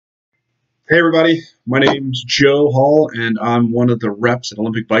Hey everybody, my name's Joe Hall and I'm one of the reps at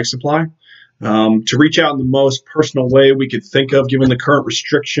Olympic Bike Supply. To reach out in the most personal way we could think of, given the current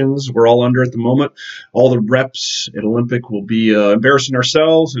restrictions we're all under at the moment, all the reps at Olympic will be embarrassing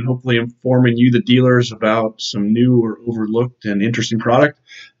ourselves and hopefully informing you, the dealers, about some new or overlooked and interesting product.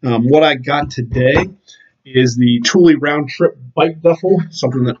 What I got today is the Thule Roundtrip bike duffel,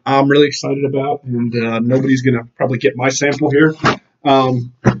 something that I'm really excited about, and nobody's going to probably get my sample here.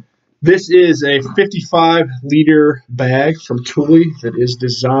 This is a 55-liter bag from Thule that is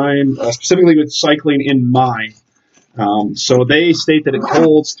designed specifically with cycling in mind. So they state that it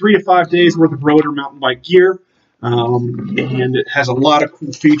holds 3 to 5 days worth of road or mountain bike gear, and it has a lot of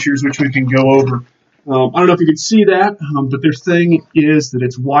cool features which we can go over. I don't know if you can see that, but their thing is that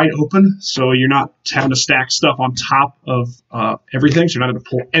it's wide open, so you're not having to stack stuff on top of everything, so you're not having to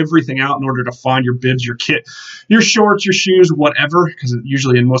pull everything out in order to find your bibs, your kit, your shorts, your shoes, whatever, because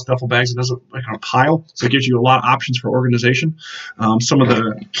usually in most duffel bags it does look like on a pile, so it gives you a lot of options for organization. Some of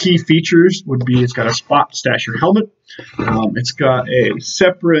the key features would be it's got a spot to stash your helmet, it's got a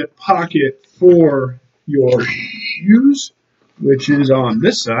separate pocket for your shoes, which is on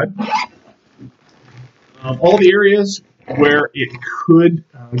this side. All the areas where it could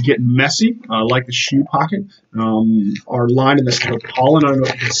get messy, like the shoe pocket, are lined in this tarpaulin. I don't know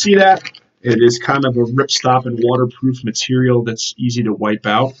if you can see that. It is kind of a ripstop and waterproof material that's easy to wipe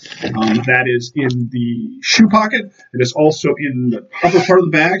out. That is in the shoe pocket. It is also in the upper part of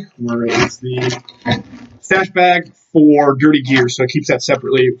the bag, where it's the stash bag for dirty gear. So it keeps that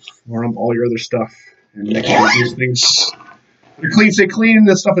separately from all your other stuff and make sure these things are clean, stay clean, and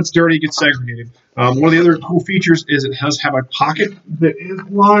the stuff that's dirty gets segregated. One of the other cool features is it does have a pocket that is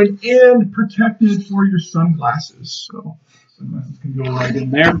lined and protected for your sunglasses. So sunglasses can go right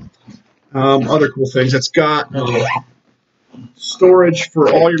in there. Other cool things, it's got storage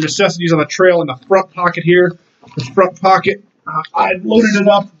for all your necessities on the trail in the front pocket here. This front pocket, I loaded it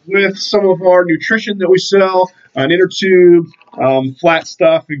up with some of our nutrition that we sell, an inner tube, flat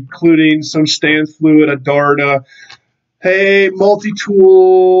stuff, including some stand fluid, a dart, a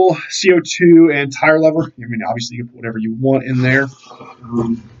multi-tool, CO2, and tire lever. I mean, obviously you can put whatever you want in there.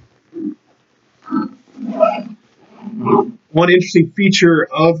 One interesting feature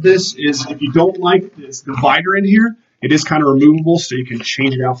of this is if you don't like this divider in here, it is kind of removable, so you can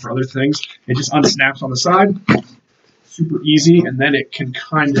change it out for other things. It just unsnaps on the side. Super easy, and then it can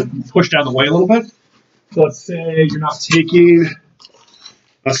kind of be pushed out of the way a little bit. So let's say you're not taking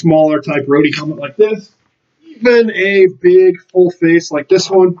a smaller type roadie helmet like this. Even a big full face like this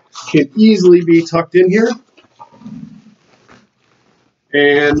one can easily be tucked in here.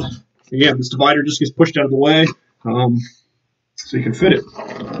 And again, this divider just gets pushed out of the way, so you can fit it.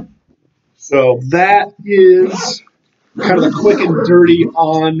 So that is kind of the quick and dirty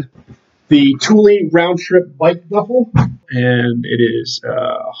on the Thule Roundtrip bike duffel, and it is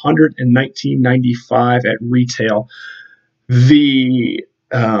 $119.95 at retail. The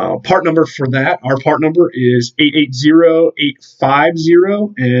part number for that, our part number is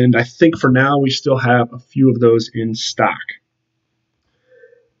 880850, and I think for now we still have a few of those in stock.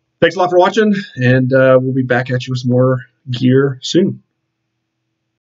 Thanks a lot for watching, and we'll be back at you with some more gear soon.